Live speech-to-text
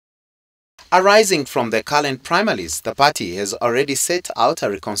Arising from the current primaries, the party has already set out a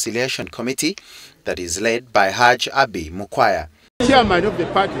reconciliation committee that is led by Haj Abi Mukwaya. Chairman of the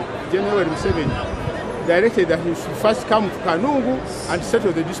party, General Museveni, directed that he should first come to Kanungu and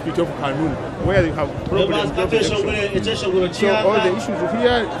settle the dispute of Kanungu, where they have problems of elections. So all the issues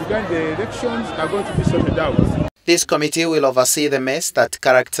here regarding the elections are going to be sorted out. This committee will oversee the mess that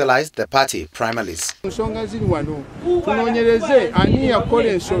characterized the party primaries. The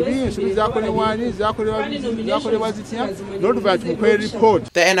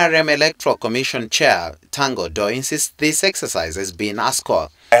NRM Electoral Commission Chair, Tango Do, insists this exercise has been a score.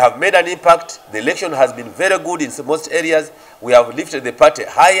 I have made an impact. The election has been very good in most areas. We have lifted the party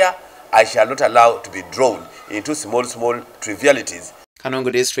higher. I shall not allow to be drawn into small trivialities.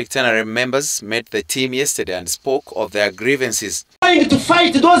 Kanungu District NRM members met the team yesterday and spoke of their grievances. Trying to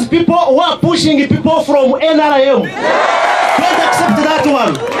fight those people who are pushing people from NRM. Don't accept that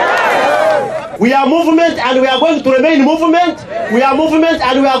one. We are movement and we are going to remain movement. We are movement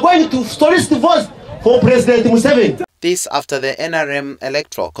and we are going to solicit votes for President Museveni. This after the NRM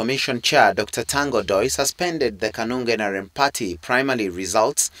Electoral Commission Chair Dr. Tango Doi suspended the Kanungu NRM party primary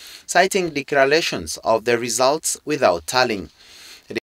results, citing declarations of the results without tallying.